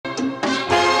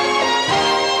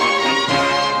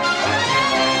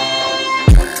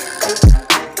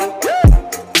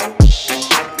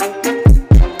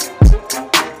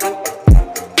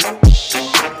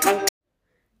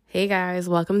guys,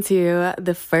 welcome to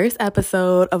the first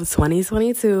episode of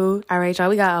 2022. All right, y'all,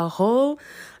 we got a whole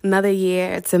another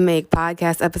year to make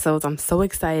podcast episodes. I'm so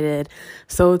excited.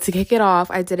 So to kick it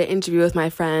off, I did an interview with my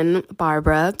friend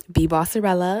Barbara B.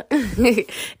 Bossarella,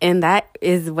 and that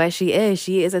is what she is.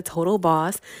 She is a total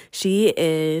boss. She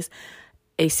is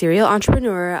a serial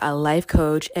entrepreneur, a life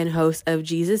coach, and host of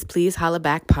Jesus Please Holla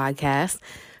Back podcast.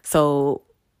 So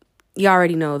you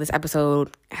already know this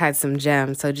episode had some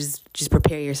gems, so just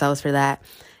prepare yourselves for that.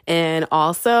 And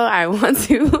also, I want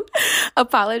to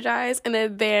apologize in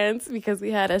advance because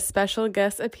we had a special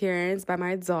guest appearance by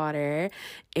my daughter.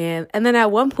 And then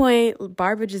at one point,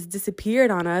 Barbara just disappeared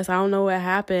on us. I don't know what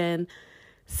happened.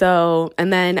 So,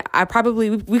 and then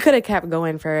we could have kept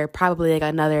going for probably like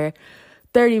another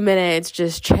 30 minutes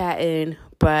just chatting,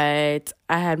 but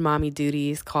I had mommy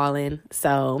duties calling.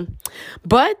 So,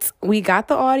 but we got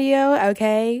the audio,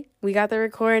 okay? We got the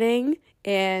recording,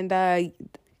 and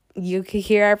you can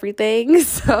hear everything.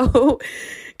 So,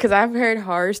 because I've heard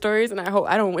horror stories, and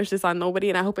I don't wish this on nobody,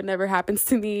 and I hope it never happens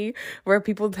to me, where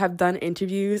people have done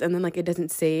interviews and then like it doesn't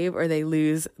save or they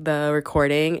lose the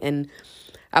recording, and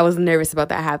I was nervous about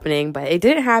that happening, but it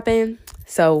didn't happen.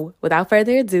 So without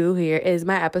further ado, here is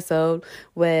my episode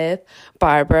with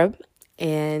Barbara.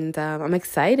 And I'm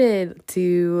excited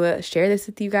to share this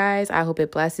with you guys. I hope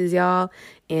it blesses y'all.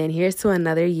 And here's to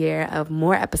another year of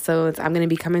more episodes. I'm going to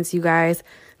be coming to you guys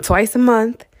twice a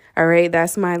month. All right.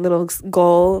 That's my little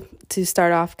goal to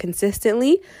start off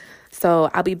consistently.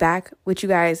 So I'll be back with you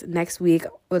guys next week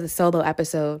with a solo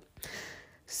episode.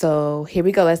 So here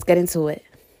we go. Let's get into it.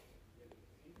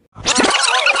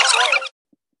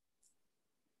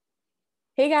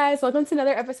 Hey guys, welcome to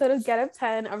another episode of Get Up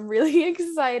 10. I'm really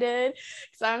excited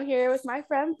because I'm here with my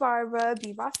friend Barbara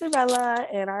B. Bossarella,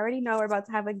 and I already know we're about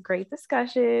to have a great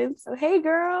discussion. So hey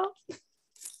girl.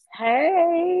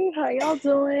 Hey, how y'all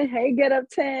doing? Hey, Get Up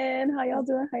 10. How y'all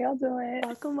doing?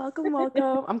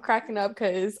 Welcome. I'm cracking up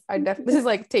because this is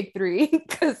like take 3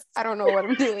 because I don't know what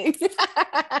I'm doing.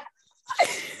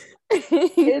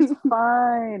 It's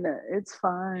fine.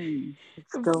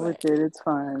 Let's go with it. It's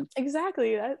fine.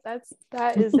 Exactly.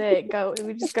 That is it.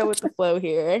 We just go with the flow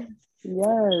here.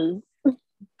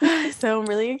 Yes. So I'm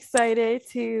really excited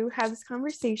to have this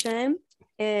conversation.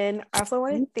 And I also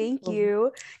want to thank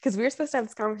you because we were supposed to have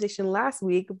this conversation last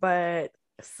week, but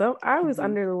I was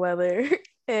under the weather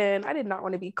and I did not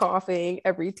want to be coughing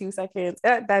every 2 seconds.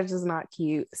 That's just not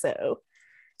cute. So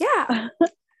yeah,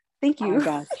 thank you. I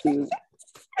got you.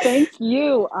 Thank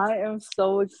you. I am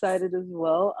so excited as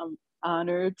well. I'm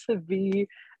honored to be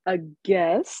a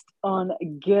guest on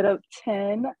Get Up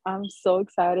 10. I'm so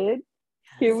excited.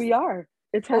 Here we are.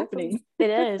 It's happening. It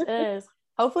is.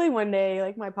 Hopefully one day,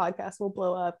 like, my podcast will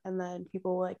blow up and then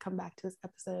people will like come back to this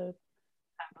episode.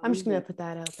 I'm just gonna put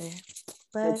that out there.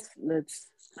 But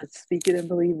let's speak it and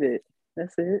believe it.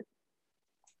 That's it.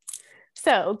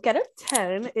 So Get Up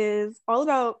 10 is all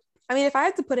about, I mean, if I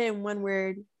had to put it in one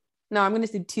word, no, I'm going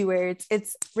to do 2 words.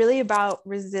 It's really about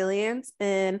resilience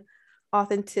and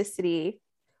authenticity.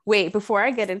 Wait, before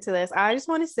I get into this, I just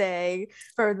want to say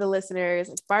for the listeners,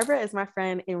 Barbara is my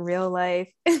friend in real life.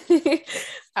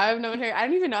 I've known her, I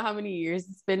don't even know how many years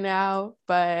it's been now,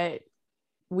 but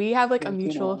we have like a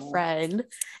mutual friend,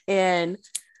 and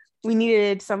we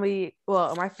needed somebody,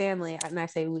 well, my family, and I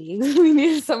say we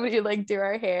needed somebody to like do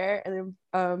our hair, and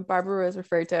then Barbara was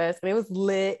referred to us, and it was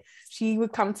lit. She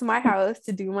would come to my house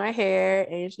to do my hair,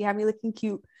 and she had me looking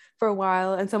cute for a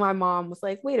while until my mom was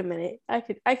like, wait a minute, I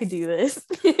could do this.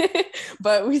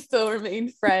 But we still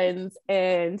remained friends,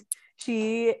 and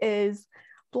she is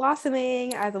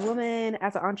blossoming as a woman,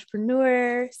 as an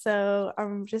entrepreneur. So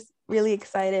I'm just really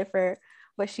excited for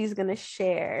what she's gonna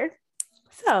share.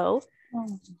 So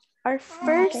our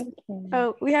first,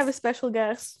 we have a special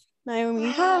guest,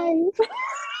 Naomi. Hi.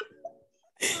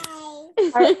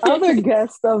 Our other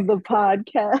guest of the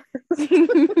podcast.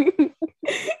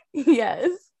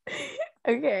 Yes.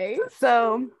 Okay.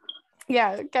 So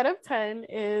yeah, Get Up 10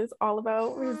 is all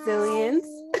about resilience.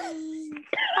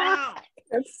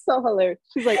 That's so hilarious.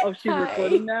 She's like, oh, she's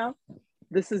recording now.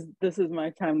 This is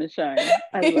my time to shine.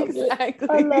 I love it.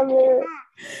 I love it.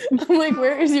 I'm like,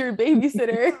 where is your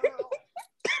babysitter?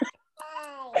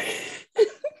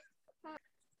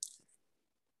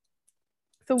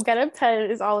 So Get Up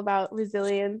 10 is all about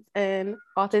resilience and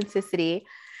authenticity.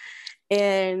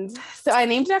 And so I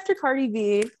named it after Cardi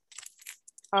B.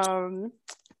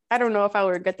 I don't know if I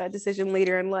will regret that decision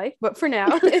later in life, but for now,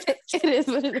 it is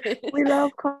what it is. We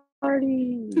love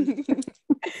Cardi.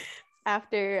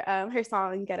 After her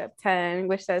song Get Up 10,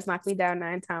 which says knock me down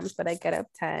 9 times, but I get up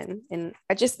 10. And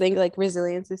I just think like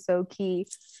resilience is so key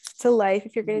to life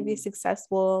if you're going to be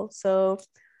successful. So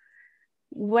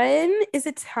when is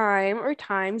a time or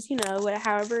times,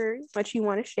 however much you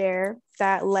want to share,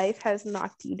 that life has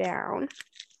knocked you down?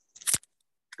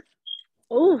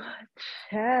 Oh,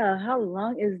 child, how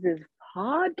long is this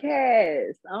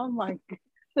podcast? Oh my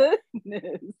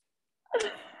goodness.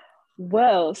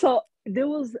 Well, so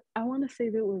I want to say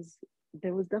there was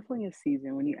definitely a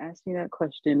season when you asked me that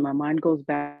question. My mind goes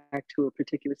back to a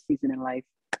particular season in life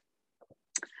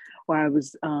where I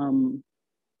was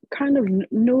kind of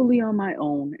newly on my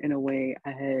own in a way.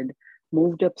 I had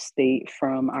moved upstate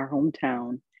from our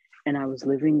hometown and I was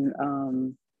living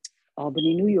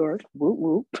Albany, New York. Whoop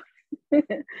whoop.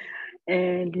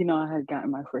 And I had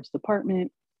gotten my first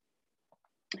apartment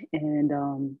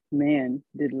and man,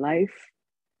 did life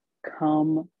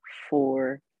come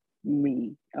for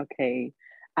me. Okay.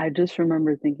 I just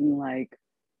remember thinking like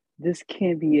this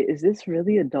can't be it. Is this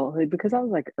really adulthood? Because I was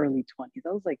like early 20s.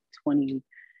 I was like 20,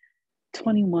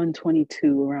 21,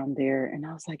 22 around there. And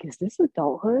I was like, is this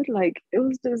adulthood? Like it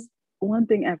was just one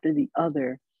thing after the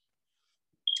other.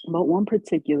 But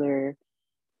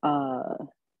uh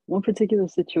one particular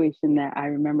situation that I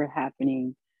remember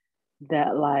happening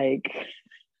that like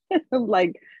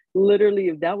like literally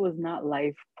if that was not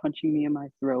life punching me in my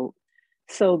throat.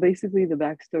 So basically the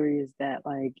backstory is that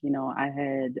like, I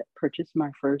had purchased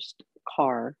my first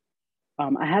car.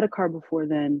 I had a car before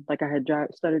then. Like I had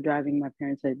started driving. My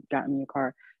parents had gotten me a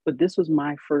car, but this was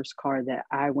my first car that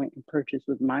I went and purchased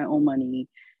with my own money.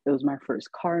 It was my first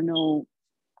car note.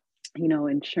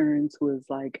 Insurance was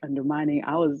like under my name.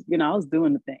 I was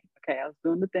doing the thing. Okay, I was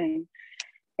doing the thing,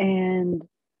 and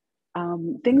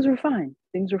things were fine.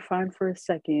 Things were fine for a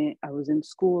second. I was in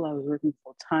school. I was working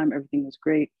full time. Everything was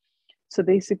great. So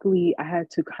basically, I had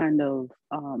to kind of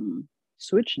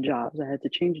switch jobs. I had to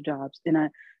change jobs, and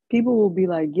people will be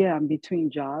like, "Yeah, I'm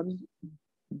between jobs,"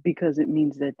 because it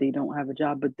means that they don't have a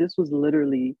job. But this was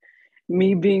literally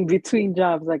me being between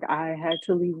jobs. Like I had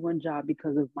to leave one job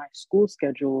because of my school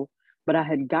schedule, but I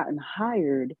had gotten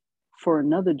hired for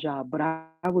another job, but I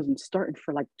wasn't starting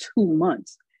for like 2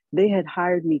 months. They had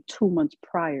hired me 2 months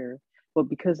prior, but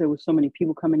because there was so many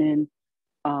people coming in,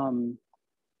 um,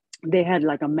 they had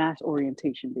like a mass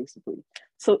orientation basically.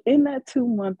 So in that 2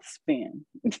 month span,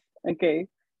 okay,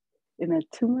 in that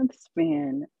 2 month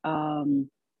span,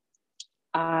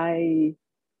 I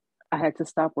I had to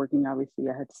stop working. Obviously,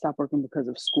 I had to stop working because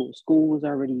of school. School was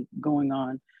already going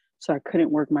on, so I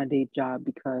couldn't work my day job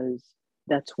because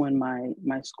that's when my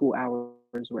school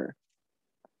hours were.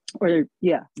 Or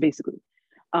yeah, basically.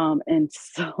 And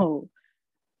so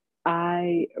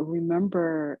I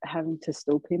remember having to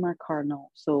still pay my car note.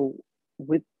 So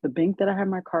with the bank that I had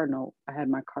my car note, I had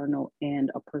my car note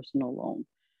and a personal loan.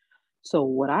 So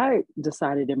what I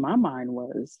decided in my mind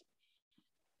was,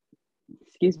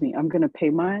 excuse me, I'm gonna pay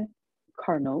my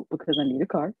car note because I need a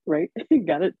car, right?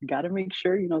 gotta make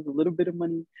sure, the little bit of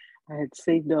money I had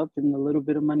saved up and the little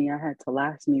bit of money I had to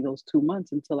last me those 2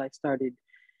 months until I started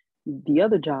the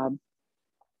other job.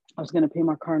 I was gonna pay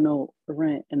my car note,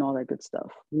 rent, and all that good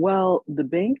stuff. Well, the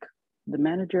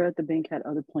manager at the bank had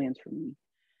other plans for me.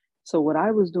 So what I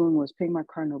was doing was paying my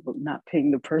car note, but not paying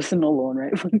the personal loan,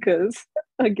 right? Because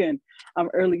again, I'm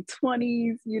early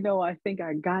 20s. I think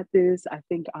I got this. I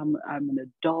think I'm an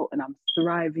adult and I'm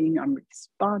thriving. I'm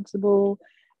responsible,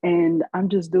 and I'm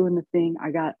just doing the thing. I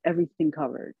got everything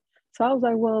covered. So I was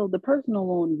like, well, the personal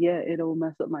loan, yeah, it'll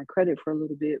mess up my credit for a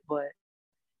little bit, but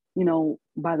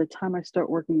by the time I start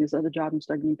working this other job and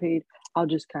start getting paid, I'll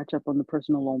just catch up on the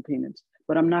personal loan payments.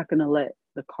 But I'm not gonna let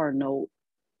the car note,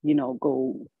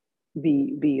 go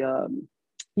be the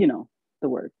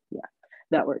word. Yeah,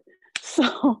 that word.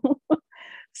 So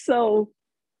so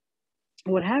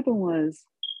what happened was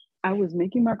I was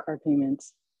making my car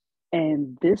payments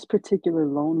and this particular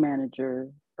loan manager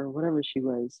or whatever she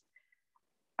was,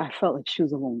 I felt like she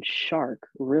was a loan shark,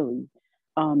 really.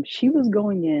 She was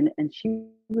going in and she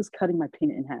was cutting my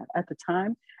payment in half. At the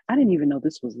time, I didn't even know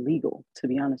this was legal, to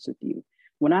be honest with you.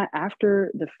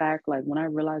 After the fact, like when I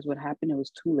realized what happened, it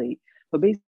was too late. But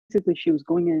basically, she was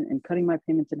going in and cutting my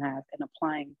payments in half and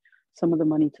applying some of the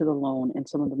money to the loan and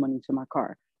some of the money to my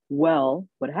car. Well,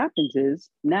 what happens is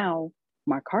now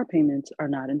my car payments are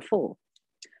not in full.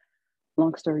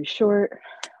 Long story short,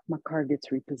 my car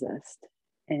gets repossessed.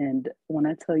 And when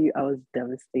I tell you I was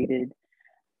devastated,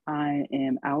 I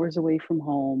am hours away from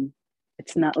home.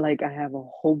 It's not like I have a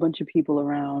whole bunch of people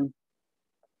around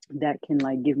that can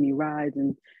like give me rides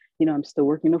and I'm still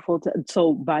working a full time.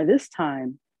 So by this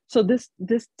time, so this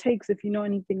takes, if you know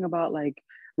anything about like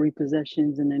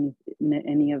repossessions and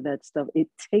any of that stuff, it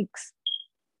takes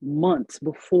months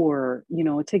before,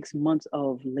 it takes months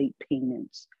of late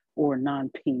payments or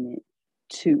non-payment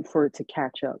for it to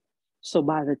catch up. So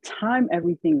by the time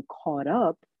everything caught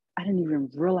up, I didn't even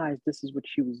realize this is what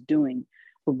she was doing.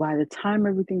 But by the time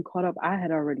everything caught up, I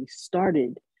had already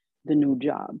started the new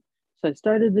job. So I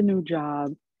started the new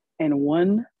job, and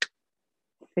one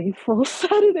fateful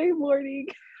Saturday morning,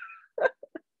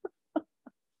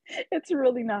 it's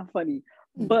really not funny,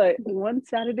 but one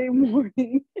Saturday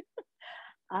morning,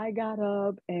 I got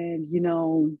up and,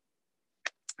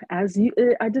 I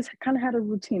just kind of had a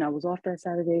routine. I was off that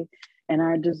Saturday and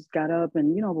I just got up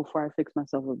and, before I fix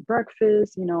myself a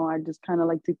breakfast, I just kind of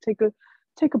like to take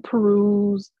a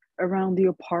peruse around the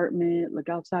apartment, look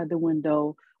outside the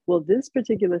window. Well, this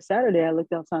particular Saturday, I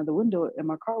looked outside the window and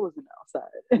my car wasn't outside.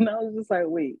 And I was just like,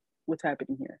 wait, what's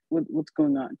happening here? What's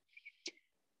going on?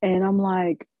 And I'm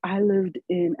like, at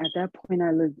that point,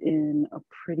 I lived in a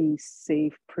pretty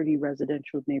safe, pretty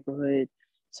residential neighborhood.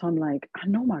 So I'm like, I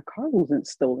know my car wasn't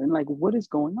stolen. Like, what is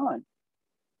going on?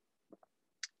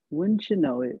 Wouldn't you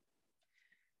know it?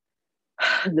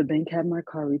 The bank had my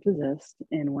car repossessed.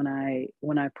 And when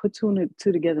I put two and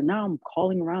two together, now I'm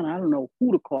calling around. I don't know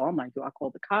who to call. I'm like, do I call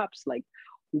the cops? Like,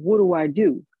 what do I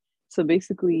do? So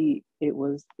basically, it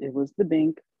was the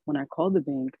bank. When I called the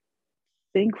bank,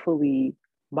 thankfully,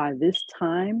 by this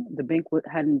time, the bank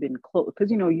hadn't been closed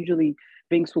because, usually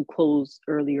banks will close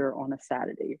earlier on a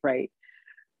Saturday, right?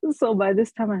 So by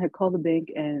this time I had called the bank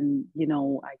and,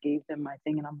 I gave them my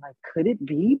thing and I'm like, could it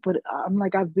be? But I'm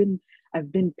like, I've been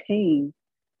paying,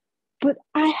 but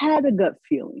I had a gut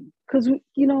feeling because,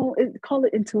 call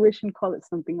it intuition, call it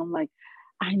something. I'm like,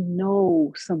 I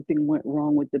know something went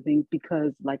wrong with the bank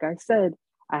because like I said,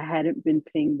 I hadn't been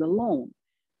paying the loan.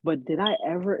 But did I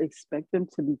ever expect them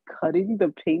to be cutting the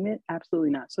payment? Absolutely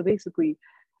not. So basically,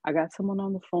 I got someone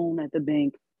on the phone at the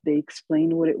bank. They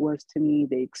explained what it was to me.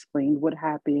 They explained what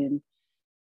happened.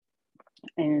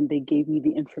 And they gave me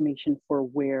the information for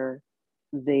where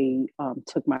they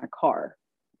took my car.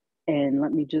 And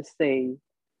let me just say,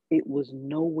 it was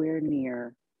nowhere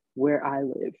near where I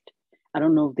lived. I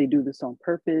don't know if they do this on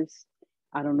purpose.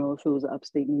 I don't know if it was an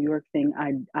upstate New York thing.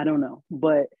 I don't know.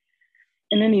 But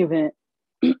in any event,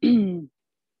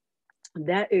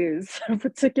 that is a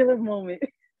particular moment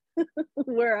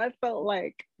where I felt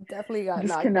like definitely got this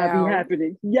knocked cannot down. be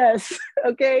happening. Yes,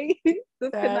 okay, this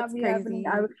That's cannot be crazy.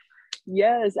 happening.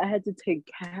 Yes, I had to take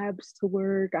cabs to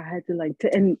work. I had to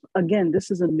and again,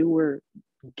 this is a newer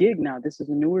gig now. This is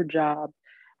a newer job.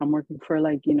 I'm working for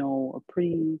a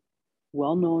pretty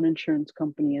well-known insurance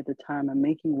company at the time. I'm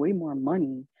making way more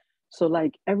money. So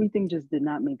everything just did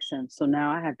not make sense. So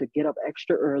now I had to get up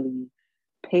extra early,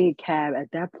 pay a cab. At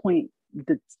that point,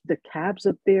 the cabs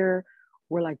up there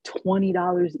were like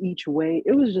 $20 each way.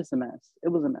 It was just a mess. It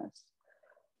was a mess.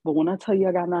 But when I tell you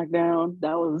I got knocked down,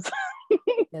 that was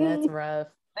Yeah, that's rough.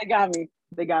 They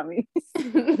got me.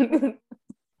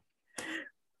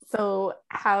 So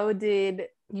how did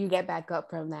you get back up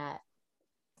from that?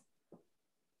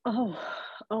 Oh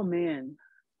man.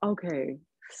 Okay.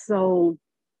 So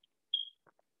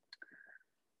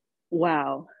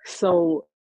wow. So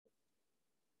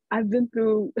I've been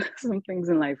through some things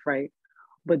in life, right?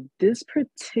 But this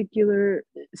particular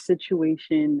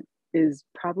situation is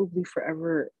probably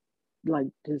forever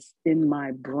just in my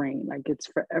brain. Like it's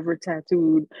forever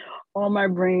tattooed on my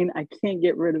brain. I can't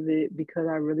get rid of it because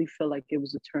I really feel like it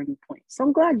was a turning point. So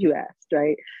I'm glad you asked,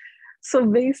 right? So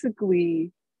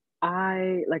basically,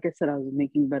 like I said, I was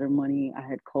making better money. I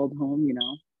had called home,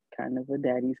 kind of a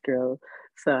daddy's girl.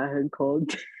 So I had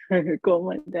called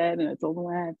my dad and I told him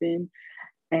what happened.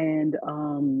 And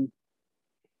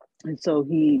so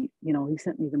he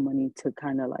sent me the money to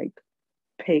kind of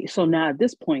pay. So now at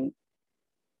this point,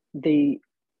 when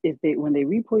they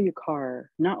repo your car,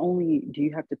 not only do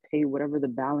you have to pay whatever the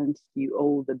balance you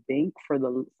owe the bank for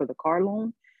the car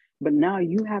loan, but now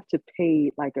you have to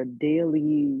pay like a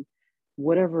daily,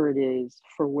 whatever it is,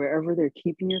 for wherever they're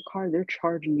keeping your car. They're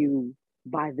charging you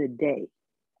by the day.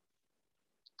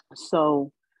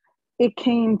 So it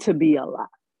came to be a lot.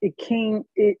 It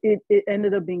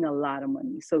ended up being a lot of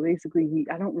money. So basically,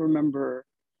 I don't remember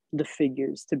the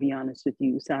figures, to be honest with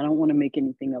you. So I don't want to make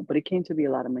anything up, but it came to be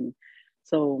a lot of money.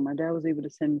 So my dad was able to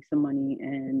send me some money,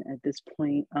 and at this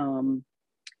point, I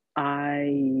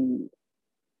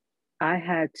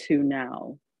had to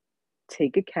now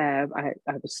take a cab. I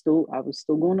was still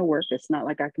going to work. It's not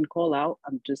like I can call out.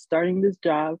 I'm just starting this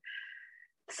job.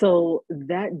 So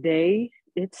that day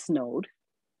it snowed.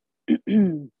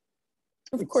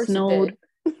 Of course snowed. It did.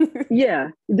 Yeah,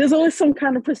 there's always some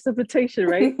kind of precipitation,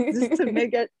 right? Just to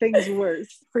make things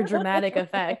worse. For dramatic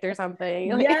effect or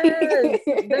something. Yes,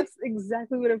 that's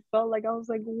exactly what it felt like. I was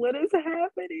like, what is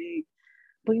happening?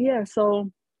 But yeah,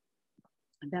 so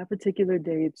That particular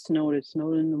day, it snowed. It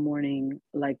snowed in the morning,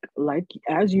 like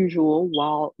as usual.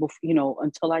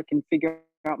 Until I can figure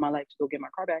out my life to go get my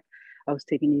car back, I was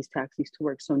taking these taxis to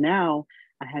work. So now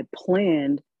I had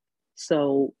planned.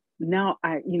 So now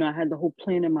I had the whole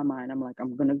plan in my mind. I'm like,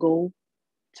 I'm gonna go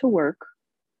to work.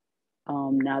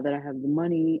 Now that I have the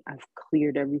money, I've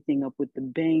cleared everything up with the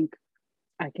bank.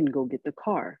 I can go get the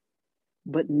car.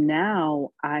 But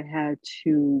now I had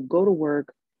to go to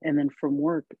work and then from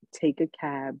work take a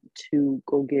cab to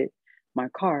go get my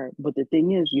car. But the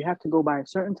thing is, you have to go by a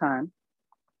certain time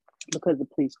because the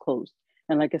place closed.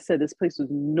 And like I said, this place was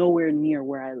nowhere near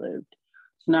where I lived.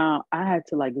 So now I had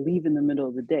to like leave in the middle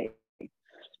of the day.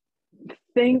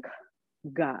 Thank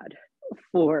God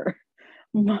for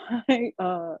my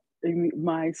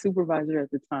my supervisor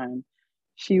at the time.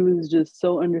 She was just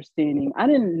so understanding. I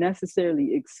didn't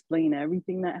necessarily explain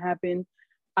everything that happened.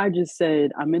 I just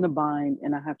said I'm in a bind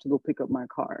and I have to go pick up my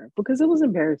car because it was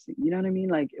embarrassing. You know what I mean?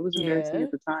 Like it was embarrassing Yeah.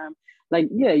 at the time. Like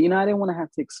yeah, I didn't want to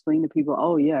have to explain to people,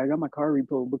 "Oh yeah, I got my car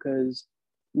repoed because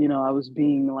I was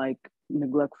being like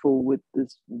neglectful with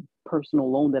this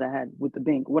personal loan that I had with the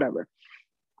bank, whatever."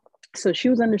 So she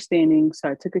was understanding. So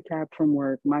I took a cab from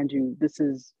work. Mind you, this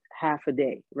is half a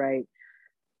day, right?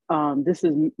 This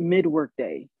is mid work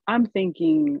day. I'm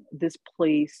thinking this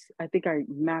place, I think I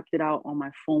mapped it out on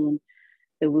my phone.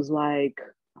 It was like,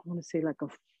 I want to say like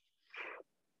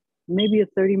maybe a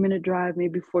 30-minute drive,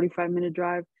 maybe 45-minute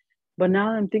drive. But now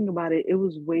that I'm thinking about it, it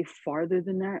was way farther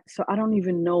than that. So I don't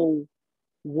even know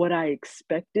what I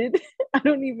expected. I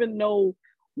don't even know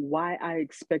why I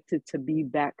expected to be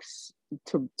back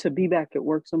to be back at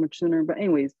work so much sooner. But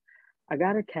anyways, I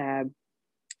got a cab.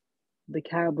 The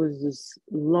cab was this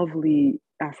lovely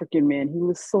African man. He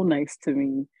was so nice to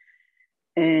me.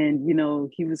 And,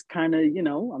 he was kind of,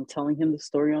 I'm telling him the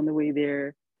story on the way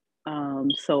there.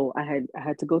 So I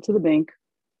had to go to the bank,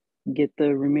 get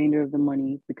the remainder of the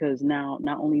money because now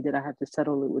not only did I have to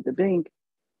settle it with the bank,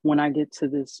 when I get to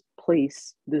this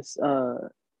place, this I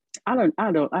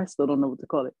still don't know what to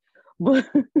call it, but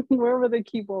wherever they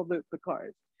keep all the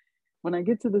cars. When I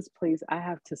get to this place, I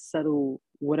have to settle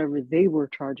whatever they were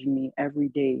charging me every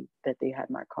day that they had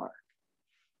my car.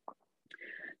 Do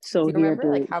So you he had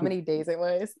remember like to, how many days it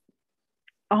was?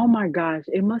 oh my gosh,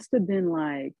 it must have been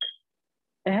like,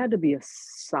 it had to be a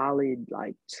solid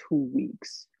like 2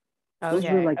 weeks. Those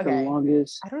were Okay, like the okay.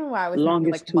 longest, I don't know why I was thinking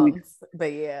longest like 2 weeks. months,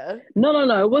 but yeah. No, no,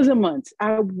 no, it wasn't months.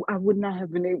 I would not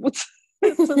have been able to,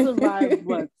 to survive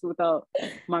months without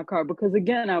my car because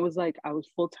again, I was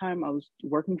full time, I was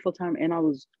working full time, and I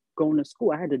was going to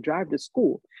school. I had to drive to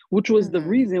school, which was the Mhm.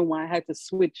 reason why I had to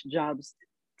switch jobs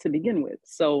to begin with.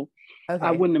 So I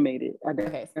Okay. wouldn't have made it. I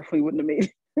Okay. definitely wouldn't have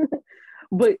made it.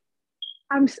 But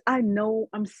I know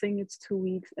I'm saying it's 2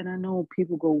 weeks, and I know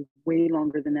people go way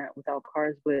longer than that without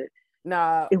cars, but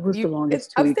Nah, it was the it's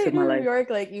longest 2 weeks upstate of my New life. York,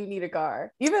 like you need a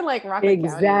car. Even like Rockland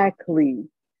County, Exactly.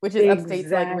 which is upstate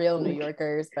to like real New Exactly.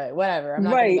 Yorkers, but whatever. I'm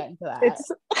not gonna Right. get into that.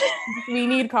 It's We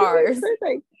need cars.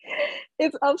 like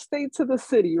it's upstate to the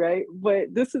city, right?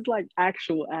 But this is like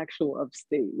actual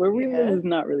upstate. Where we live Yeah. is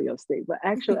not really upstate, but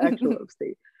actual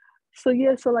upstate. So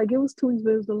yeah, so like it was 2 weeks,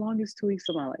 but it was the longest 2 weeks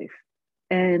of my life.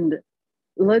 And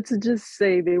let's just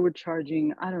say they were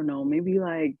charging, I don't know, maybe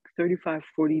like 35,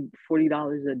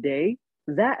 $40 a day.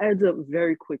 That adds up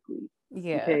very quickly.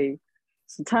 Yeah. Okay.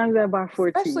 So times that by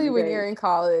 14, Especially when okay? you're in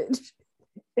college.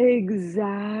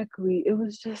 Exactly. It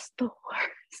was just the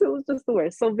worst. It was just the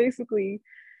worst. So basically,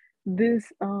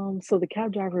 so the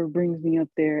cab driver brings me up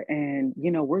there and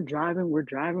we're driving and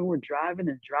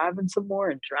driving some more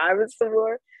and driving some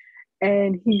more.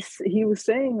 And he was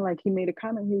saying, like, he made a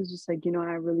comment. He was just like,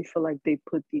 I really feel like they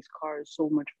put these cars so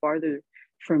much farther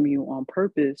from you on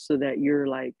purpose so that you're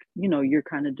like, you're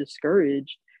kind of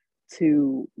discouraged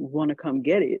to want to come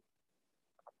get it.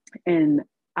 And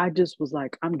I just was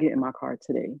like, I'm getting my car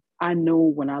today. I know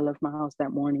when I left my house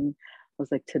that morning, I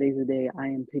was like, today's the day I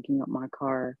am picking up my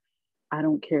car. I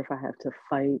don't care if I have to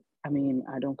fight. I mean,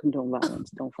 I don't condone violence,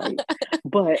 don't fight.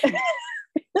 But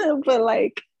but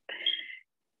like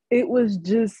it was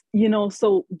just,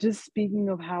 so just speaking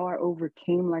of how I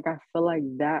overcame, like I feel like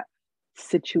that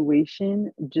situation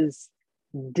just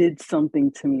did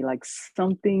something to me. Like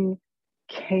something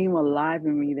came alive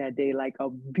in me that day, like a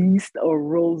beast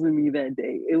arose in me that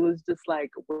day. It was just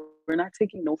like, we're not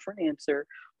taking no for an answer.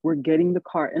 We're getting the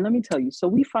car. And let me tell you, so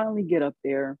we finally get up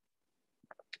there.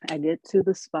 I get to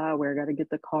the spot where I got to get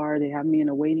the car. They have me in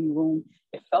a waiting room.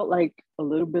 It felt like a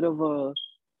little bit of a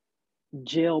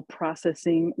jail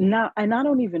processing. Now, and I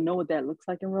don't even know what that looks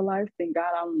like in real life. Thank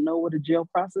God I don't know what a jail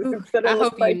processing Ooh, center I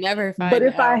looks hope you like. never But find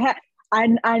if I out. had,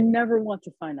 I never want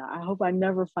to find out. I hope I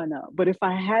never find out. But if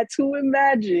I had to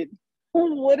imagine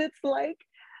what it's like,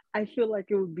 I feel like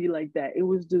it would be like that. It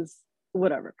was just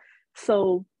whatever.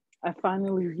 So I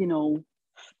finally,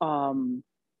 um,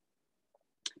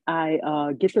 I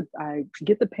get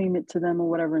the payment to them or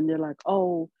whatever, and they're like,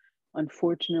 "Oh,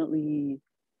 unfortunately,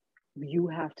 you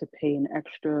have to pay an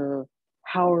extra,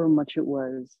 however much it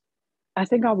was." I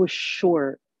think I was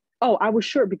short. Oh, I was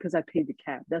short because I paid the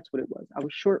cab. That's what it was. I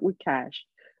was short with cash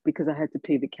because I had to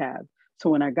pay the cab. So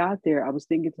when I got there, I was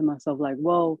thinking to myself, like,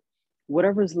 well,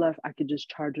 whatever's left, I could just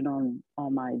charge it on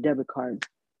my debit card.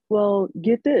 Well,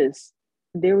 get this.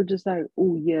 They were just like,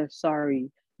 oh yeah,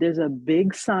 sorry. There's a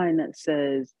big sign that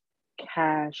says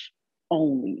cash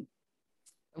only.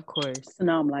 Of course. So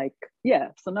now I'm like, yeah.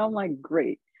 So now I'm like,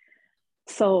 great.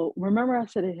 So remember I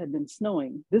said it had been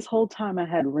snowing. This whole time I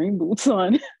had rain boots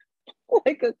on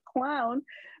like a clown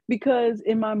because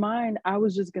in my mind I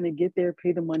was just going to get there,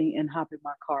 pay the money and hop in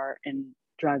my car and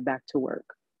drive back to work.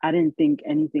 I didn't think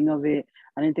anything of it.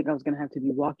 I didn't think I was going to have to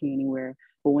be walking anywhere.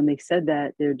 But when they said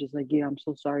that, they're just like, "Yeah, I'm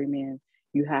so sorry, man.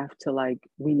 You have to like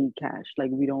we need cash. Like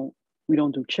we don't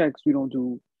do checks, we don't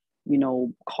do,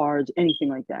 cards, anything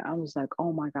like that." I was like,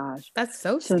 "Oh my gosh." That's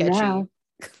so So sketchy. now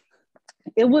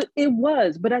it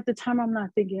was, but at the time I'm not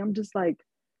thinking. I'm just like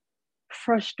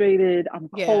frustrated. I'm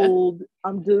Yeah. cold.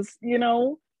 I'm just,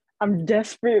 I'm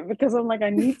desperate because I'm like, I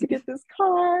need to get this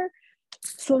car.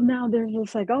 So now they're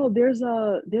just like, oh, there's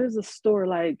a store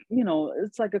like,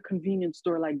 it's like a convenience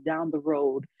store like down the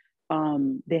road.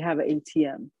 They have an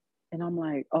ATM. And I'm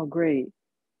like, oh great.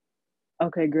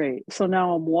 Okay, great. So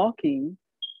now I'm walking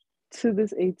to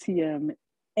this ATM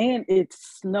and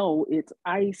it's snow, it's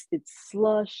ice, it's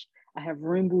slush. I have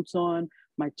rain boots on.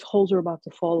 My toes are about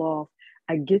to fall off.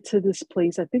 I get to this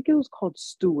place. I think it was called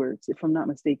Stewart's, if I'm not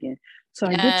mistaken. So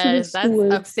I get to Yes, this that's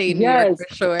Stewart's. upstate New York Yes,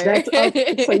 for sure. that's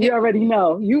up. So you already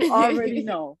know. You already They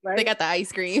know, right? got the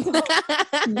ice cream. So,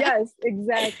 yes,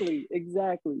 exactly,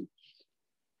 exactly.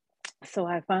 So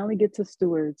I finally get to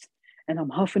Stewart's and I'm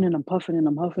huffing and I'm puffing and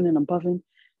I'm huffing and I'm puffing.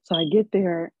 So I get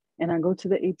there and I go to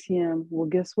the ATM. Well,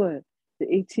 guess what? The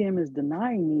ATM is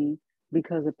denying me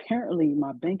because apparently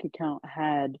my bank account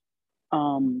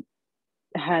um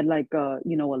had like a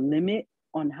limit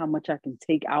on how much I can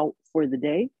take out for the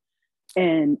day.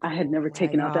 And I had Oh never my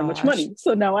taken out that much gosh. money.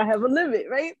 So now I have a limit,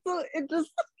 right? So it just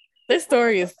This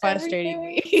story is frustrating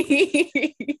everything.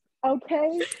 me.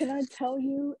 Okay, can I tell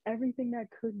you everything that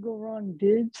could go wrong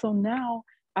did? So now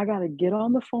I gotta get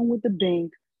on the phone with the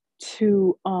bank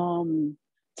to um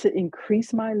to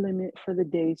increase my limit for the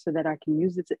day so that I can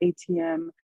use it to ATM.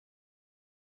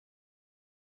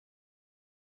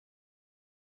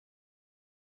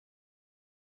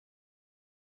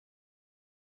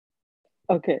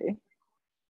 Okay.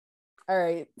 All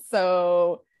right.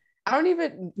 So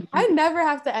I never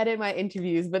have to edit my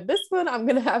interviews, but this one I'm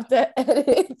going to have to edit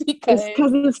It's because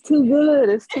because it's too good.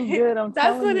 It's too good. I'm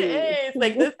that's telling what it you. It's is. too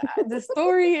Like good. the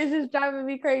story is just driving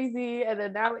me crazy. And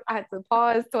then now I had to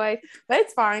pause twice, but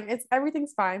it's fine.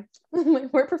 Everything's fine. We're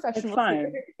It's professionals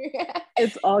fine. here.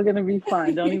 It's all gonna be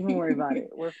fine. Don't even worry about it.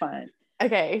 We're fine.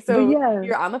 Okay, But so yeah,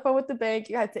 you're on the phone with the bank.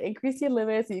 You had to increase your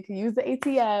limit so you can use the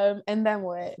ATM, and then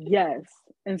what? yes.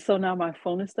 And so now my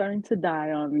phone is starting to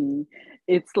die on me.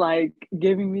 It's like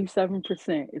giving me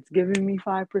 7%. It's giving me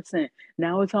 5%.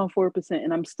 Now it's on 4%.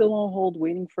 And I'm still on hold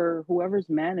waiting for whoever's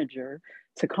manager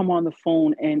to come on the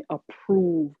phone and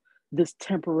approve this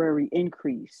temporary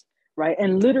increase. Right.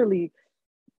 And literally,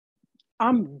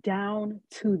 I'm down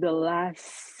to the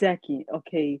last second.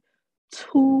 Okay.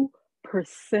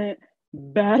 2%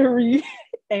 battery.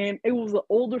 And it was an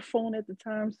older phone at the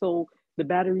time. So the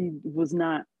battery was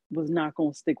not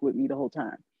going to stick with me the whole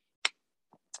time.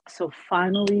 So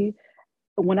finally,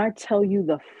 when I tell you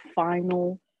the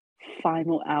final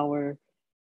hour,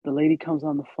 the lady comes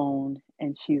on the phone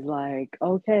and she's like,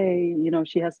 okay,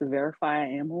 she has to verify I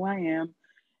am who I am.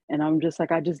 And I'm just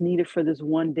like, I just need it for this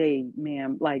one day,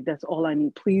 ma'am. Like, that's all I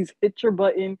need. Please hit your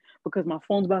button because my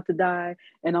phone's about to die.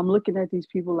 And I'm looking at these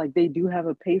people like they do have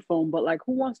a payphone, but like,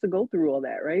 who wants to go through all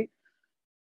that, right?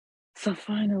 So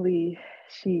finally,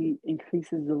 she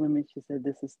increases the limit. She said,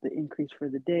 this is the increase for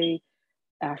the day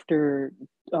after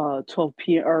 12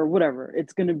 p.m. or whatever.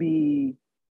 It's going to be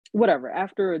whatever.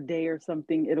 After a day or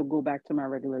something, it'll go back to my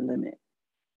regular limit.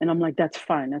 And I'm like, that's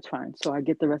fine. That's fine. So I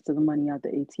get the rest of the money out the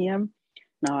ATM.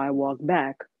 Now I walk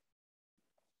back.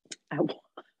 I,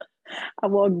 I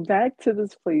walk back to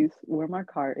this place where my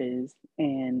car is.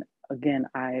 And again,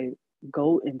 I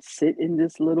go and sit in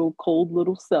this little cold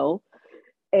little cell.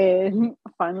 And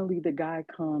finally, the guy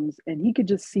comes and he could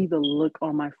just see the look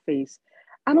on my face.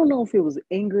 I don't know if it was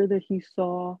anger that he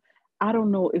saw. I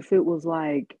don't know if it was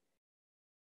like,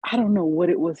 I don't know what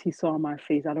it was he saw on my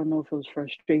face. I don't know if it was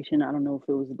frustration. I don't know if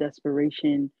it was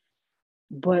desperation,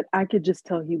 but I could just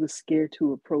tell he was scared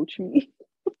to approach me.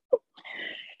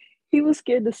 He was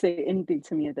scared to say anything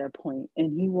to me at that point,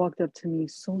 and he walked up to me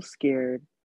so scared.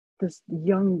 This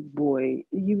young boy,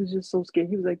 he was just so scared.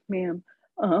 He was like, "Ma'am,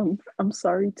 I'm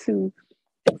sorry to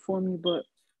inform you, but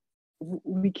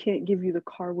we can't give you the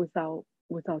car without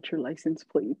your license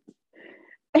plate."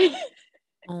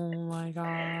 Oh my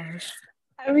gosh.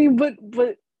 I mean,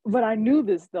 but I knew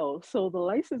this though. So the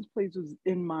license plate was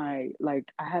in my, like,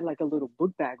 I had like a little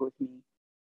book bag with me.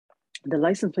 The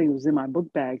license plate was in my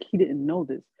book bag. He didn't know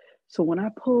this. So when I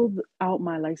pulled out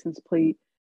my license plate,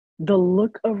 the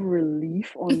look of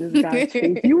relief on this guy's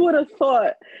face, you would have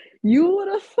thought it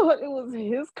was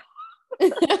his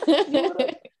car. You would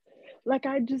have, like,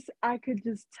 I could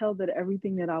just tell that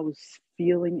everything that I was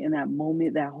feeling in that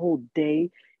moment, that whole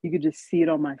day, you could just see it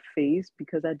on my face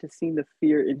because I just seen the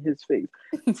fear in his face.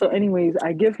 So anyways,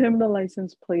 I give him the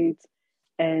license plates,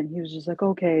 and he was just like,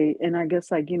 okay. And I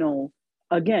guess, like,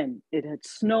 again, it had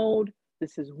snowed,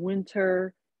 this is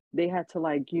winter, they had to,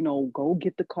 like, go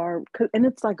get the car, and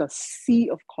it's like a sea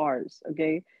of cars.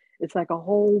 Okay, it's like a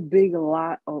whole big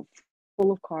lot of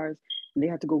full of cars, and they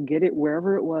had to go get it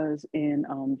wherever it was, and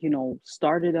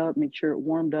start it up, make sure it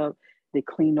warmed up. They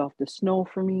cleaned off the snow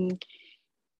for me,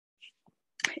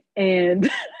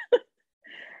 and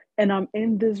and I'm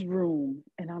in this room,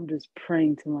 and I'm just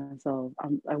praying to myself.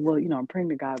 I'm praying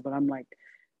to God, but I'm like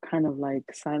kind of like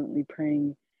silently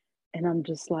praying, and I'm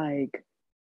just like,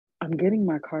 I'm getting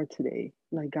my car today.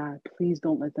 Like, God, please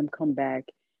don't let them come back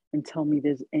and tell me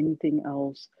there's anything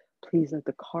else. Please let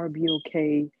the car be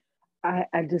okay.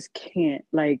 I just can't.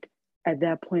 Like, at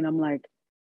that point, I'm like,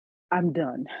 I'm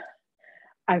done.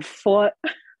 I fought.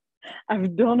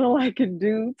 I've done all I could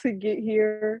do to get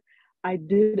here. I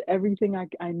did everything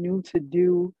I knew to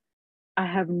do. I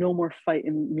have no more fight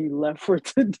in me left for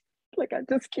to do. Like, I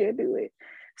just can't do it.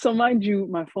 So mind you,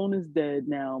 my phone is dead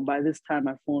now. By this time,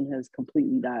 my phone has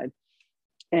completely died.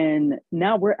 And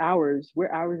now we're hours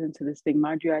into this thing.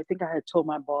 Mind you, I think I had told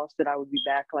my boss that I would be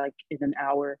back like in an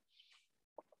hour.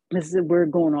 We're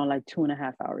going on like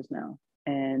 2.5 hours now.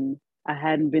 And I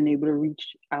hadn't been able to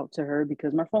reach out to her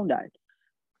because my phone died.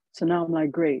 So now I'm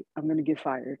like, great, I'm gonna get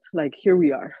fired. Like, here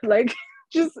we are. Like,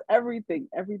 just everything,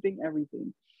 everything,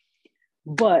 everything.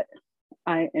 But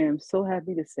I am so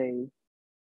happy to say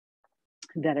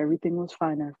that everything was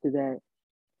fine after that.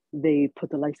 They put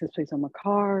the license plates on my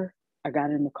car. I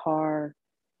got in the car,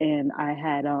 and I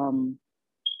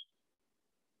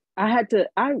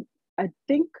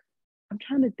think, I'm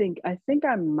trying to think. I think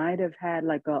I might have had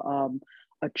like a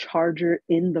charger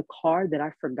in the car that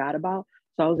I forgot about.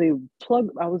 So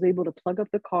I was able to plug up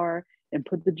the car and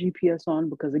put the GPS on,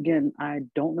 because again, I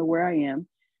don't know where I am.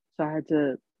 So I had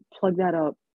to plug that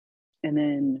up and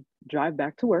then drive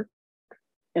back to work.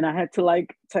 And I had to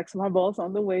like text my boss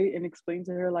on the way and explain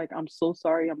to her, like, I'm so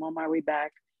sorry, I'm on my way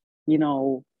back. You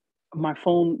know, my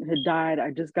phone had died.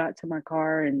 I just got to my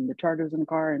car and the charger was in the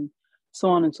car, and so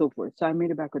on and so forth. So I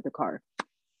made it back with the car.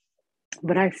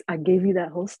 But I gave you that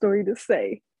whole story to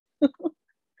say,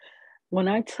 when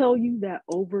I tell you that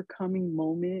overcoming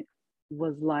moment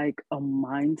was like a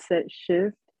mindset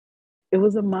shift, it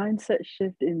was a mindset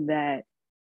shift in that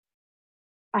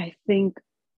I think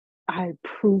I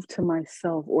proved to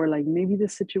myself, or like maybe the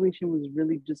situation was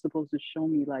really just supposed to show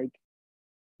me, like,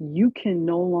 you can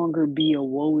no longer be a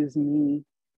woe is me.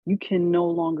 You can no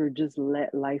longer just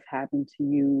let life happen to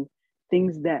you.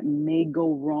 Things that may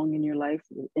go wrong in your life,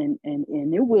 and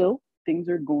it will, things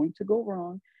are going to go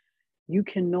wrong. You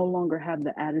can no longer have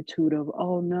the attitude of,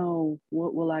 oh no,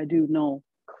 what will I do? No,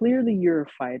 clearly you're a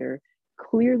fighter.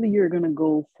 Clearly you're going to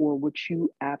go for what you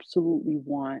absolutely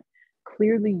want.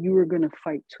 Clearly you are going to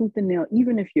fight tooth and nail,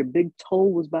 even if your big toe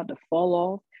was about to fall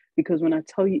off. Because when I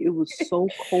tell you, it was so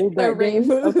cold The that rain day,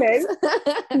 boots. okay?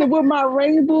 With my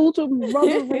rain boots,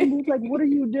 rubber rain boots, like, what are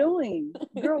you doing?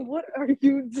 Girl, what are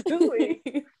you doing?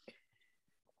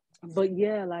 But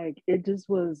yeah, like, it just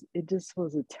was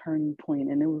a turning point,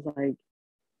 and it was like,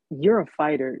 you're a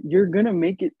fighter. You're gonna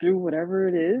make it through whatever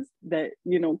it is that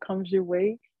comes your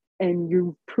way, and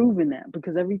you've proven that,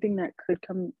 because everything that could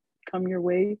come your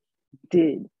way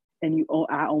did. And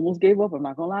I almost gave up. I'm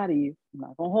not gonna lie to you. I'm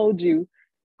not gonna hold you.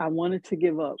 I wanted to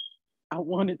give up. I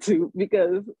wanted to,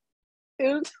 because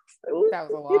it was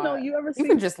That was a lot. you ever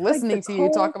Even see, just like, the listening to you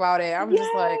talk cold? about it, I'm just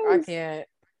like, I Yes. can't.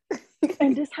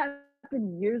 And this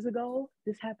happened years ago.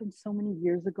 This happened so many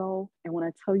years ago. And when I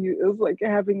tell you, it was like it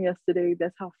happened yesterday.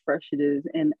 That's how fresh it is.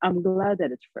 And I'm glad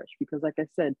that it's fresh, because, like I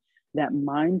said, that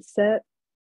mindset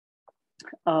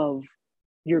of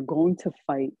you're going to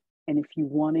fight, and if you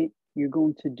want it, you're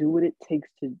going to do what it takes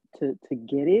to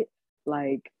get it.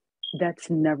 Like, that's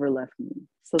never left me.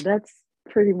 So that's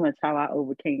pretty much how I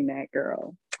overcame that,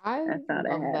 girl. I That's how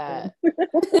love that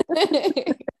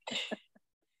that.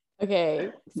 Okay,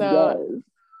 so happened.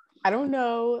 I don't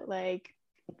know, like,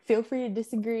 feel free to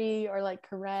disagree or like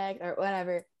correct or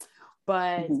whatever. Yes.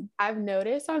 But I've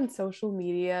noticed on social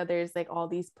media, there's like all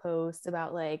these posts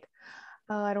about like,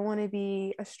 oh, I don't want to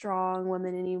be a strong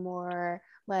woman anymore.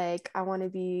 Like, I want to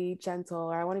be gentle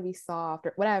or I want to be soft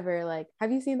or whatever. Like,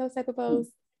 have you seen those type of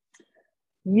posts?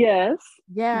 Yes.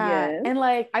 Yeah. Yes. And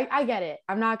like, I get it.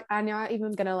 I'm not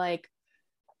even gonna like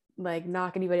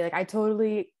knock anybody. Like, I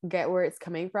totally get where it's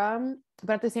coming from,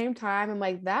 but at the same time I'm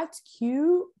like, that's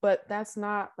cute, but that's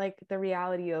not like the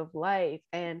reality of life.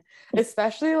 And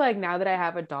especially like now that I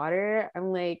have a daughter,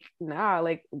 I'm like, nah,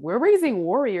 like we're raising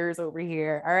warriors over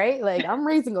here. All right, like I'm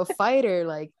raising a fighter.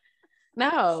 Like,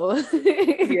 no.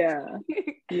 Yeah.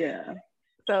 Yeah.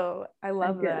 So I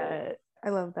get it. I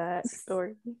love that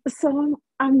story. So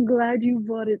I'm glad you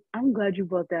brought it. I'm glad you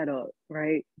brought that up,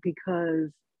 right? Because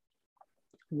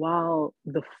while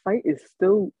the fight is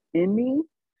still in me,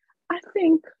 I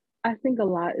think I think a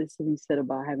lot is to be said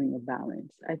about having a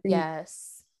balance. I think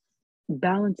Yes.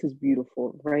 balance is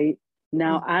beautiful, right?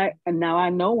 Mhm. Now I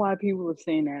know why people are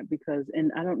saying that, because,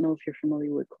 and I don't know if you're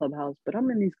familiar with Clubhouse, but I'm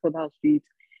in these Clubhouse streets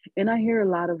and I hear a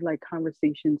lot of like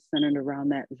conversations centered around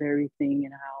that very thing,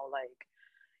 and how, like,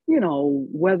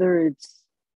 whether it's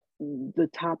the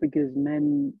topic is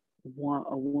men want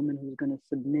a woman who's going to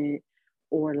submit,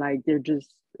 or like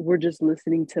we're just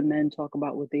listening to men talk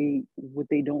about what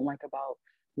they don't like about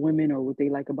women, or what they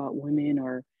like about women,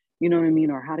 or you know what I mean,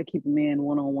 or how to keep a man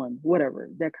one on one, whatever,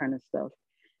 that kind of stuff.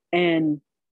 And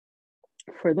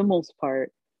for the most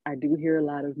part, I do hear a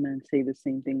lot of men say the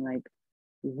same thing, like,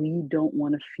 we don't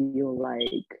want to feel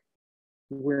like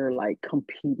we're like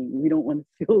competing. We don't want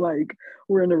to feel like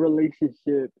we're in a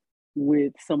relationship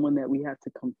with someone that we have to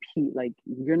compete. Like,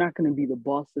 you're not going to be the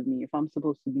boss of me. If I'm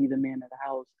supposed to be the man of the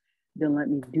house, then let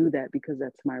me do that because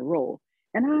that's my role.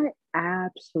 And I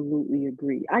absolutely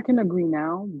agree. I can agree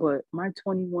now, but my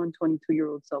 21, 22-year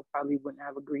old self probably wouldn't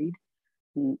have agreed.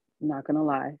 Not gonna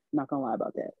lie, not gonna lie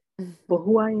about that. But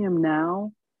who I am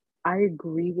now, I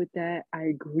agree with that. I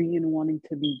agree in wanting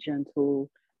to be gentle.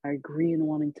 I agree in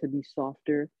wanting to be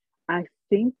softer. I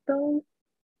think though,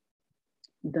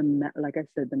 like I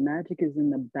said, the magic is in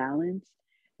the balance,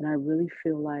 and I really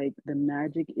feel like the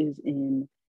magic is in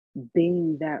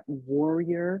being that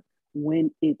warrior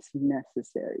when it's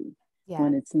necessary.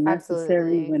 When Yes, it's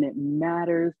necessary, absolutely. when it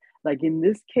matters. Like in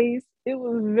this case, it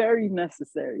was very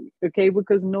necessary, okay?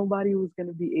 Because nobody was going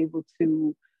to be able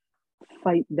to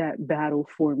fight that battle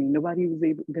for me. Nobody was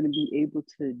going to be able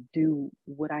to do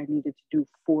what I needed to do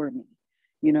for me.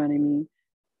 You know what I mean?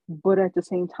 But at the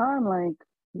same time, like,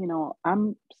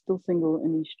 I'm still single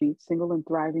in these streets, single and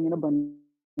thriving in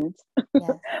abundance.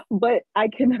 Yes. But I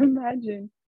can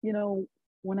imagine, you know,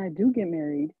 when I do get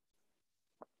married,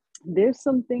 there's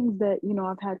some things that,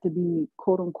 I've had to be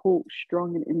quote unquote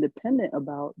strong and independent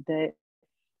about, that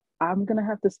I'm gonna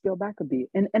have to scale back a bit.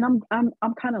 And I'm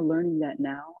kind of learning that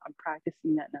now. I'm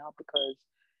practicing that now, because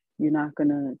you're not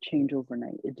gonna change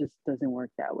overnight. It just doesn't work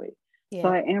that way. So Yeah.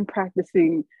 I am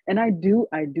practicing, and I do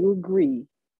agree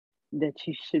that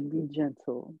you should be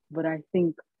gentle. But I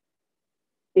think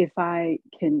if I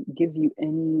can give you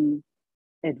any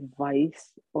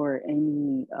advice or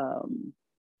any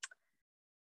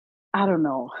I don't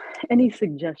know, any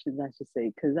suggestions, I should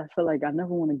say, because I feel like I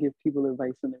never want to give people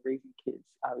advice when they're raising kids,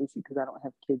 obviously, because I don't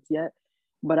have kids yet.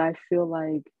 But I feel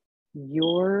like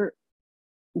your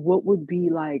what would be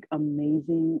like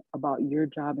amazing about your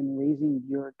job in raising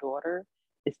your daughter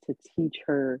is to teach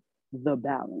her the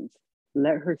balance.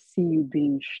 Let her see you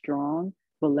being strong,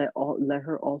 but let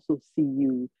her also see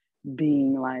you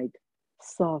being like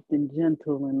soft and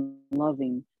gentle and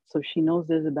loving. So she knows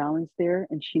there's a balance there,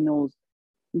 and she knows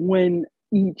when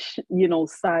each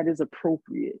side is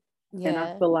appropriate. And I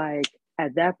Yeah. feel like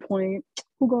at that point,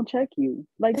 who gonna check you?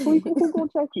 Like, who gonna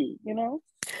check you?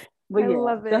 But I yeah,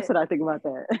 love that's it. what I think about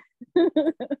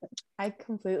that. I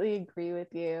completely agree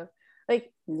with you.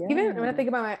 Like, even when I Yeah. think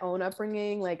about my own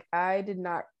upbringing, like, I did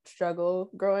not struggle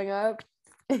growing up.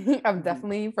 I'm Mhm.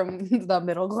 definitely from the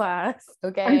middle class,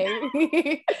 okay?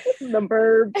 The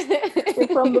burbs. We're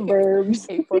from the burbs.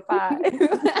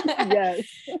 845. Yes.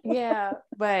 Yeah,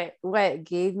 but what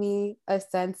gave me a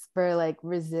sense for like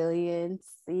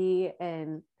resiliency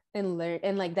and learn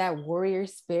and like that warrior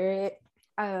spirit,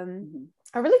 um Mhm.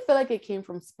 I really feel like it came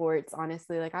from sports,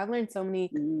 honestly. Like, I've learned so many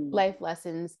Mm. life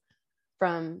lessons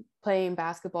from playing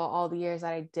basketball all the years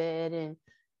that I did, and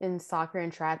in soccer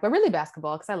and track, but really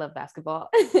basketball because I love basketball.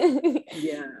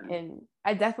 Yeah. And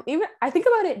I definitely, even I think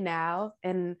about it now,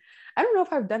 and I don't know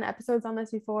if I've done episodes on this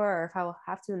before or if I will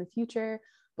have to in the future,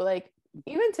 but like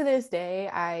even to this day,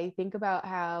 I think about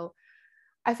how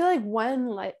I feel like one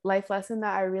life lesson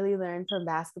that I really learned from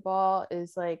basketball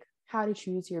is like how to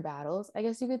choose your battles, I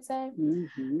guess you could say.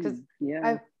 Because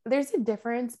Yeah. there's a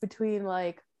difference between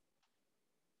like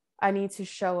I need to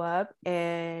show up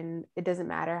and it doesn't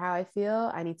matter how I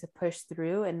feel. I need to push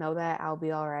through and know that I'll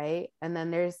be all right. And then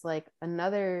there's like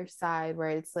another side where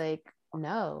it's like,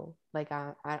 no, like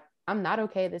I'm not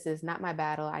okay. This is not my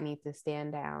battle. I need to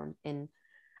stand down. And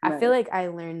I feel like I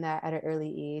learned that at an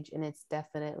early age, and it's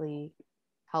definitely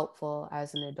helpful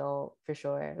as an adult for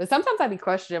sure. But sometimes I be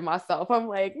questioning myself. I'm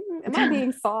like, am I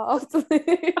being soft?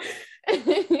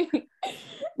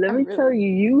 Let me tell you,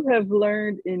 you have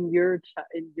learned in your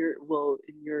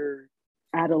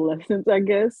adolescence, I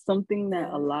guess, something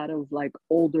that a lot of like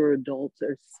older adults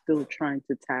are still trying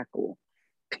to tackle: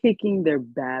 picking their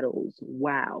battles.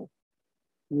 Wow.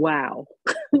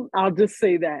 I'll just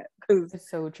say that because it's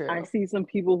so true. I see some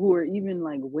people who are even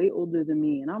like way older than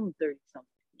me, and I'm 30 something.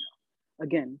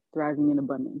 Again, thriving in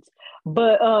abundance.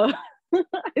 But I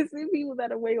see people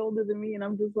that are way older than me, and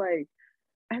I'm just like,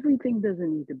 everything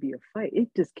doesn't need to be a fight. It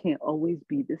just can't always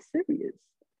be this serious.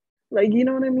 Like, you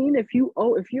know what I mean? If you're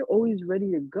always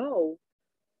ready to go,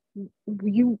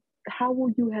 how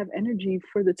will you have energy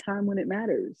for the time when it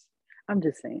matters? I'm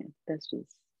just saying. That's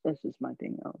just my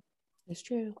thing though. It's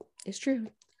true.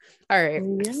 All right.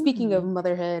 Yeah. Speaking of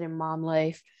motherhood and mom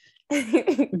life,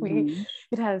 we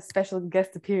had a special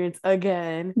guest appearance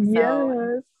again. Yes.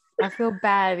 So I feel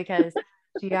bad because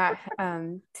she got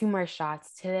 2 more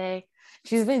shots today.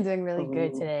 She's been doing really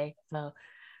good today. So,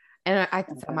 and I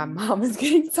can tell my mom is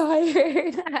getting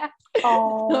tired.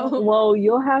 Well,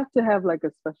 you'll have to have like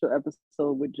a special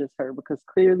episode with just her because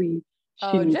clearly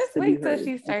she needs just to wait be till heard.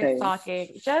 she starts talking.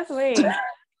 Just wait.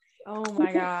 Oh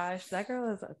my gosh, that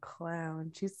girl is a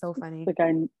clown. She's so funny. Like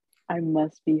I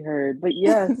must be heard. But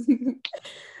yes.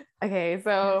 Okay,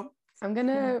 so I'm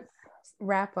gonna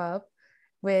wrap up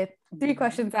with 3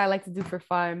 questions I like to do for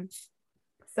fun.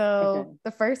 So the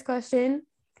first question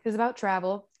is about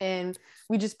travel, and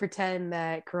we just pretend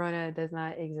that Corona does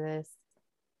not exist.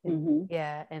 And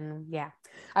I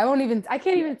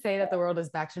can't even say that the world is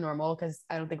back to normal because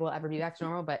I don't think we'll ever be back to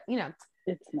normal, but you know,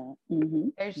 it's not.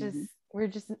 There's we're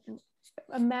just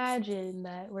imagine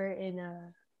that we're in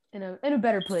a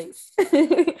better place. So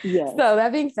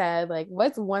that being said, like,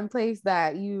 what's one place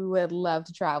that you would love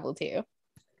to travel to?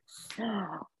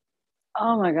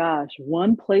 Oh my gosh,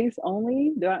 one place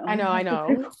only? I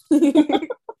know.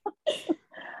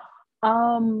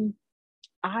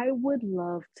 I would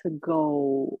love to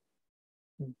go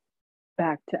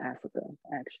back to Africa,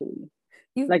 actually.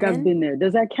 I've been there.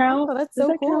 Does that count? Oh, that's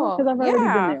so cool. Because I've already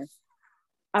been there.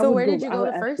 So where did you go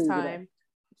the first time?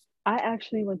 I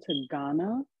actually went to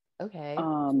Ghana. Okay.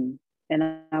 And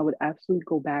I would absolutely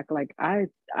go back. Like I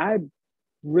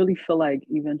really feel like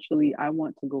eventually I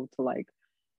want to go to like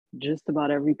just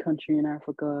about every country in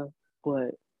Africa.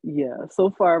 But yeah,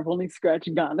 so far I've only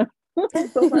scratched Ghana.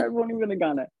 So far I've only been to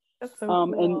Ghana. That's so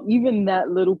cool. And even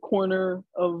that little corner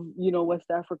of,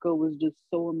 West Africa was just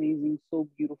so amazing, so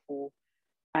beautiful.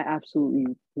 I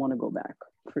absolutely want to go back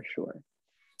for sure.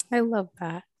 I love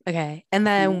that. Okay. And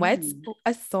then what's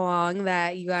a song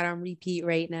that you got on repeat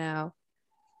right now?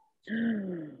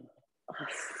 A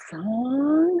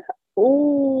song?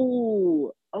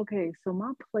 Oh, okay. So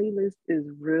my playlist is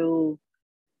real.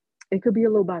 It could be a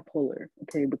little bipolar,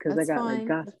 okay? Because I got like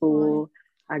gospel,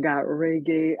 I got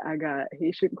reggae, I got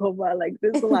Haitian compa, like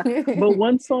this a lot. But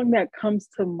one song that comes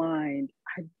to mind,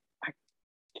 I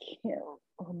can't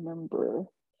remember.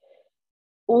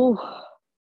 Oh,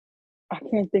 I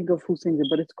can't think of who sings it,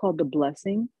 but it's called The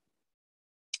Blessing.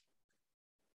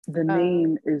 The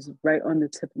name is right on the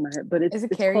tip of my head, but it's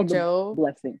Carrie Joe? The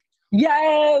Blessing.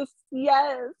 Yes.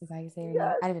 Is that you say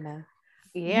yes. I don't even know.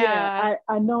 Yeah,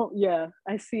 I know. Yeah,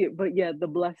 I see it. But yeah, The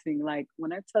Blessing. Like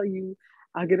when I tell you,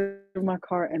 I get in my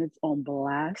car and it's on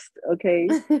blast. Okay,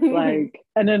 like,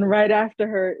 and then right after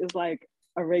her is like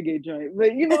a reggae joint.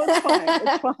 But it's fine.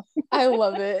 It's fine. I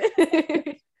love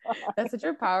it. That's such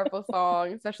a powerful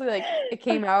song, especially like it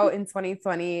came out in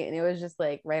 2020 and it was just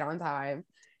like right on time.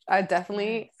 I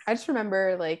just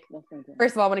remember like,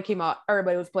 first of all, when it came out,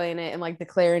 everybody was playing it and like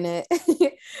declaring it.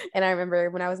 And I remember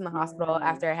when I was in the hospital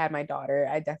after I had my daughter,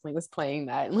 I definitely was playing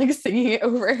that and like singing it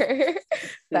over her.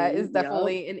 That is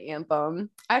definitely an anthem.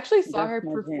 I actually saw her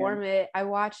perform it. I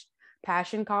watched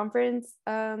Passion conference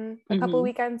a couple Mm-hmm.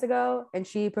 weekends ago, and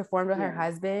she performed with her Yeah.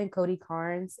 husband Cody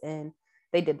Carnes, and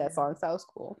they did that song, so that was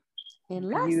cool. And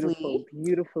Beautiful, lastly,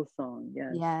 beautiful song.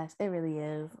 Yes. yes, it really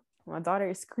is. My daughter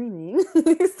is screaming.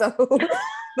 So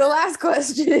the last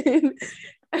question,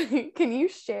 can you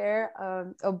share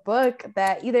a book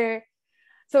that either,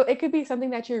 so it could be something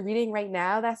that you're reading right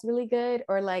now that's really good,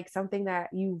 or like something that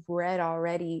you've read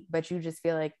already but you just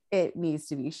feel like it needs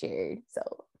to be shared. So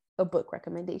a book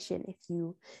recommendation, if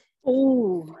you,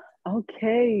 Oh,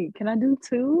 okay. Can I do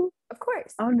two? of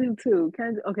course. I'll do two.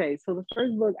 Okay, so the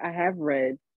first book I have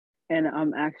read, and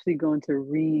I'm actually going to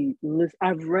re-listen.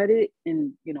 I've read it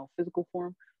in, physical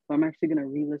form, but I'm actually going to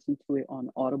re-listen to it on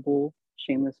Audible.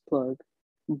 Shameless plug.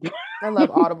 I love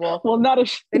Audible. Well, not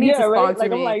They need yeah, to right? sponsor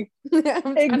Like, I'm me. like,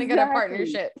 I'm trying to get a exactly.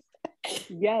 partnership.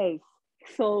 Yes.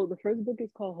 So the first book is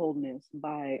called Wholeness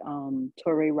by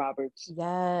Torrey Roberts.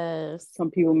 Yes.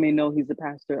 Some people may know he's the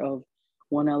pastor of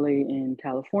One LA in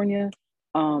California.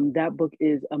 That book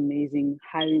is amazing.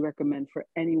 Highly recommend for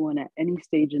anyone at any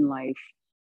stage in life.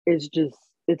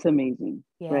 It's amazing,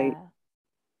 right?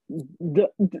 Yeah.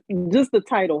 Just the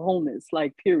title, Wholeness,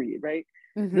 like period, right?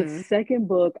 The Mm-hmm. second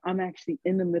book, I'm actually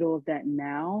in the middle of that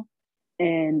now,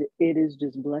 and it is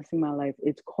just blessing my life.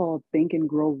 It's called Think and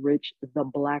Grow Rich: The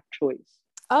Black Choice.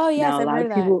 Oh yes, Now, I've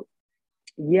heard of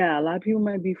that. a lot of people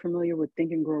might be familiar with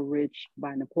Think and Grow Rich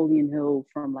by Napoleon Hill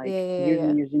from like Yeah, yeah, years yeah.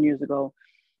 and years and years ago.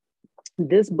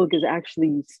 This book is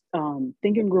actually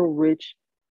Think and Grow Rich.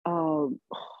 Um,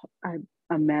 I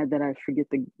I'm mad that I forget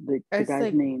the It's guy's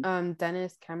like name.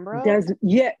 Dennis Kimbro.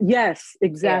 Yeah, yes, Yeah.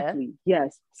 exactly.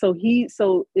 Yes. So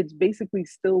it's basically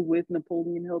still with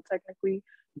Napoleon Hill technically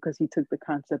because he took the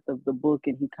concept of the book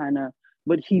and he kind of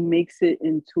but he makes it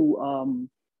into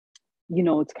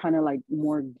it's kind of like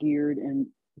more geared and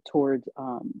towards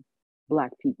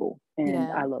black people, and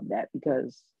Yeah. I love that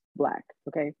because black.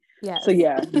 Okay, so Yes.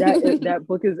 yeah, that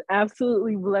book is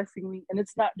absolutely blessing me, and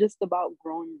it's not just about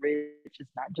growing rich,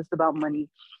 it's not just about money,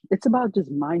 it's about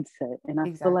just mindset, and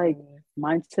I feel like Exactly.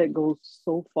 mindset goes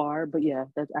so far. But yeah,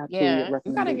 that's absolutely a Yeah,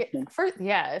 you gotta get recommendation. first.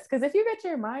 Yes, because if you get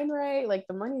your mind right, like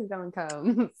the money's gonna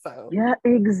come. So Yeah,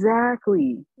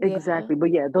 exactly, yeah, exactly.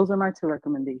 But yeah, those are my two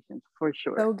recommendations for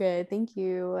sure. so good. Thank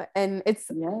you. And it's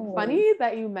Yeah. funny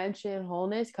that you mentioned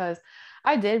Wholeness because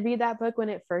I did read that book when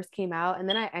it first came out, and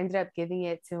then I ended up giving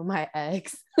it to my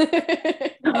ex.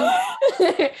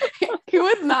 He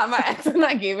was not my ex when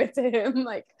I gave it to him.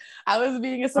 Like I was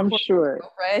being a I'm supportive sure.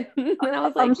 girlfriend, and I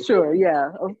was I'm like, sure.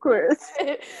 Yeah, of course.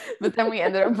 but then we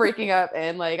ended up breaking up,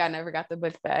 and like I never got the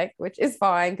book back, which is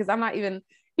fine because I'm not even.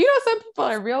 Some people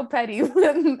are real petty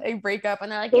when they break up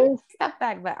and they're like, give me It's stuff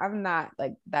back, but I'm not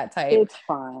like that type. it's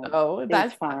fine. So It's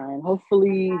that's fine. fine.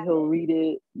 Hopefully he'll read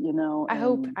it, and I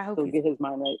hope he'll he's get his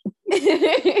mind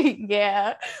right.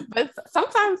 yeah. But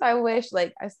sometimes I wish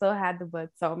like I still had the book.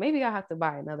 So maybe I'll have to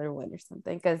buy another one or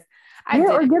something. Cause I Yeah,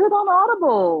 or didn't. get it on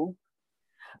Audible.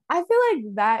 I feel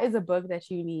like that is a book that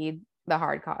you need the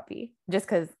hard copy just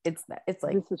because it's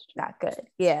like This is true. that good.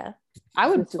 Yeah. I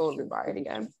would This is totally true. buy it This is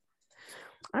again. true.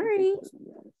 All This is right. true.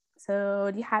 Yes. So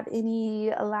do you have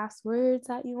any last words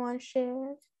that you want to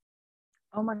share?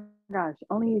 Oh my gosh.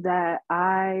 Only that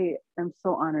I am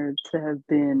so honored to have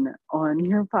been on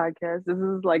your podcast. This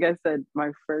is, like I said,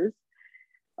 my first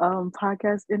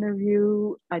podcast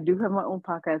interview. I do have my own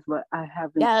podcast, but I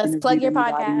haven't Yes, plug interviewed your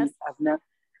podcast. anybody. I've never.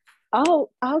 Oh,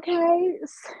 okay.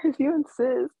 If you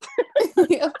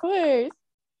insist. Of course.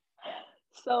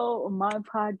 So my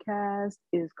podcast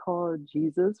is called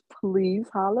Jesus Please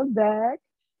Holla Back.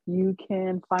 You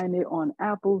can find it on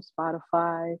Apple,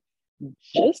 Spotify,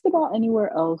 just about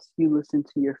anywhere else you listen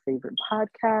to your favorite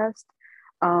podcast.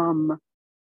 Um,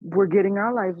 we're getting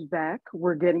our lives back,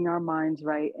 we're getting our minds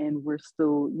right, and we're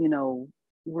still,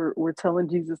 we're telling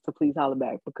Jesus to please holla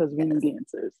back because we Yes. need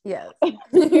answers. Yes.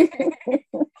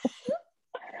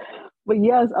 But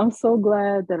yes, I'm so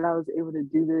glad that I was able to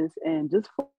do this. And just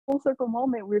full circle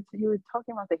moment, you were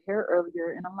talking about the hair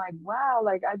earlier, and I'm like, wow,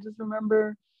 like I just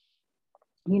remember,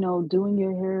 doing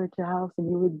your hair at your house, and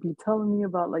you would be telling me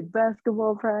about like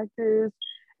basketball practice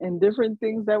and different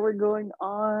things that were going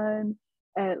on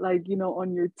at like,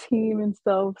 on your team and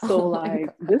stuff. So Oh my like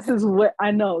this God. is what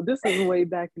I know, this is way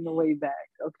back in the way back,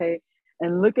 okay?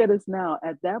 And look at us now.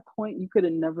 At that point, you could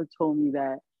have never told me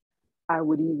that I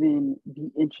would even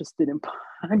be interested in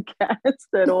podcasts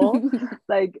at all,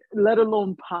 like let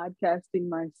alone podcasting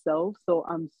myself. So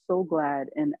I'm so glad,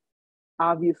 and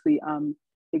obviously I'm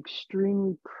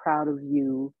extremely proud of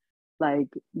you. Like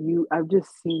I've just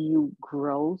seen you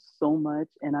grow so much,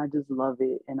 and I just love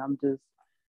it, and I'm just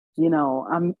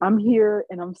I'm here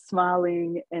and I'm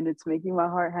smiling, and it's making my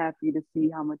heart happy to see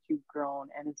how much you've grown,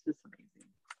 and it's just amazing.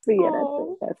 So yeah,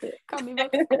 that's it. Got me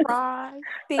about to cry.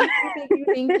 Thank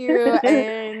you.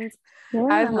 And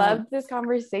I love this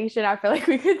conversation. I feel like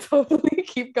we could totally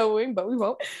keep going, but we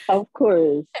won't. Of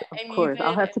course.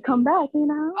 I'll have to come back,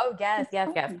 Oh, yes.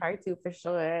 Part 2 for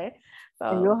sure. So,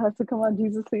 and you'll have to come on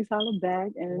Jesus Please Holla back,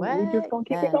 and we're just going to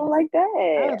keep it going like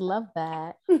that. I would love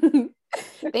that.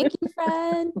 Thank you,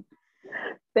 friend.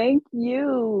 Thank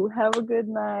you. Have a good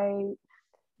night.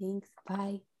 Thanks.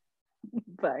 Bye.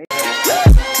 Bye.